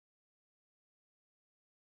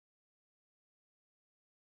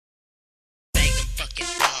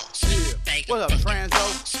What up, Tranzo?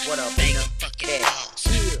 What up, Bener? Yeah.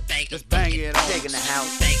 Just bang it on. Taking the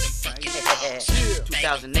house.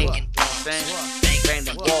 2008, you know what I'm saying? Bang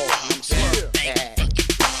the wall, you know what I'm saying? Yeah.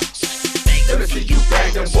 Let me see you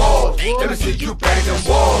bang them walls. Let me see you bang them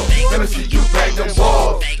walls. Let me see you bang them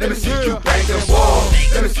walls. Let me see you bang them walls.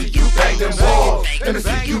 Let me see you bang them walls. Let me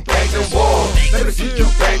see you bang them walls. Let me see you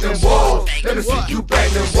bang them walls. Let me see you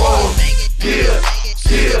bang them walls. Yeah,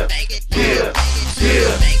 yeah, yeah, yeah,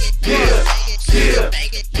 yeah, yeah, yeah,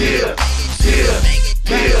 yeah, yeah,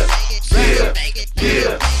 yeah,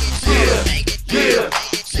 yeah, yeah,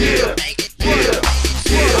 yeah,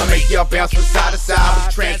 yeah. I make y'all bounce from side to side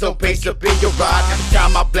with Tranzo bass up in your ride. Every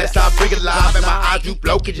time I bless, I bring it live, and my eyes you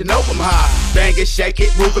blow, cause you know I'm high. Bang it, shake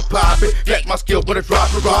it, move it, pop it. Let my skill when I drop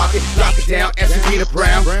it, rock it. Lock it down, MC the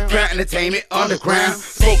Brown. Crown Entertainment, underground.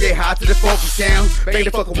 Smoke get high to the funky sound. Bang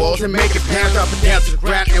the fucking walls and make it pound. Drop it down to the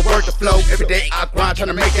ground and work the flow. Every day I grind, trying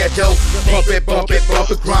to make that dough. Bump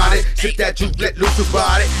it, grind it. Sip that juice, let loose and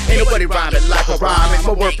ride it. Ain't nobody rhyming like I rhyme it.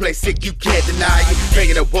 My wordplay sick, you can't deny it.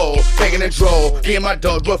 Banging the wall, banging the draw. Me and my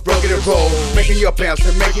dog rough, rugged and roll. Making your bounce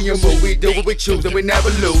and making your move. We do what we choose and we never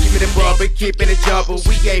lose. Keeping it bumping, keeping it jumping.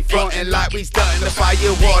 We ain't frontin' like we stuntin'. The fire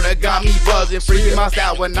water got me buzzing. Freaking my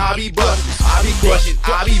style when I be buzzing. I be crushing,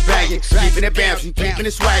 I be banging. Keeping it bouncing, keeping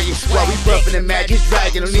it swagging. While we buffing and magic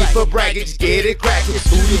dragging. No need for bragging, just get it cracking.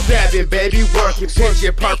 Booty babbing, baby working.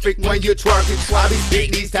 Picture perfect when you're twerking. I be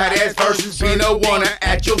spitting these tight ass verses. Be no one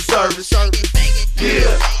at your service. Yeah,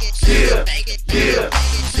 yeah, yeah, yeah,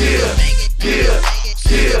 yeah, yeah, yeah,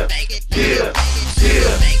 yeah, yeah,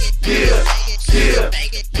 yeah, yeah,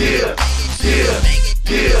 yeah,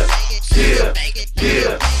 yeah,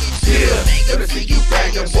 yeah, yeah. Let me see you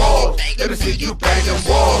bang them walls. Let me see you bang them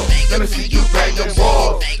walls. Let me see you bang them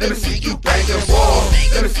walls. Let me see you bang them walls.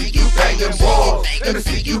 Let me see you bang them walls. Let me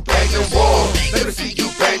see you bang them walls. Let me see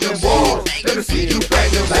you bang them walls. Let me see you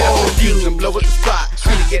bang them walls. Fuse and blow up the spot.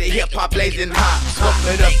 Really get it hip hop blazing hot. Pump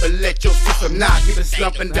it up and let your system knock. Keep it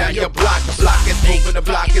slumping down your block. The block is moving, the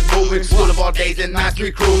block is moving. Full of all days and nights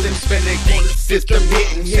we cruising. Spinning on the system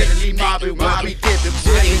hitting. Steadily mobbing while we dipping.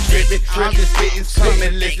 I ain't tripping, I'm just spitting.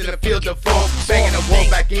 Coming, listen to feel the funk. Banging the wall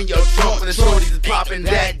back in your trunk. When the shorties is popping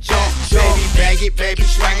that junk. Baby bang it, baby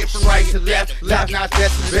swing it from right to left. Left not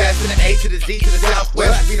just the best. And the A to the Z to the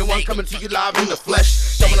southwest. Be the one coming to you live in the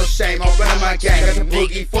flesh. Showing no shame, I'm running my gang. Got the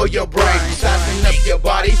boogie for your brain. Sizing up your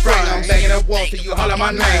body frame. I'm banging the wall till you holler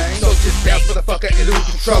my name. So just bounce, motherfucker, and lose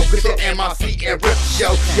control. Get the MIC and rip the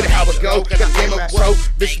show. Get it how it go. Got the game of pro.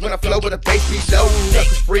 Bitch when I flow with the bass beat low.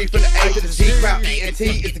 Sucker free from the A to the Z. Crown ENT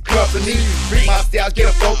is the company. Free my style, get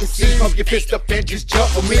a focus. See, pump your fist up and just jump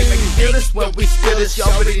for me. Make you feel this when we spill this.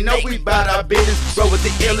 Y'all already know we bout our business. Roll with the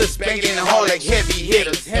illest, banging hard like heavy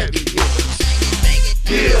hitters. Heavy hitters.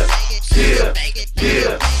 Yeah, yeah,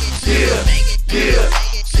 yeah, yeah, yeah, yeah,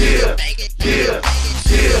 yeah, yeah,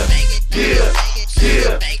 yeah, yeah,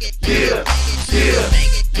 yeah,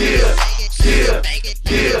 yeah, yeah,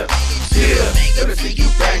 yeah, yeah. Let me see you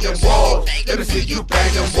bang them walls. Let me see you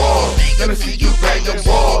bang them walls. Let me see you bang them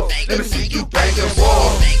walls. Let me see you bang them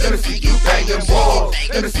walls. Let me see you bang them walls.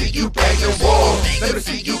 Let me see you bang them walls. Let me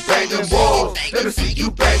see you bang them walls. Let me see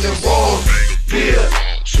you bang them walls. Yeah,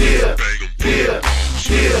 yeah.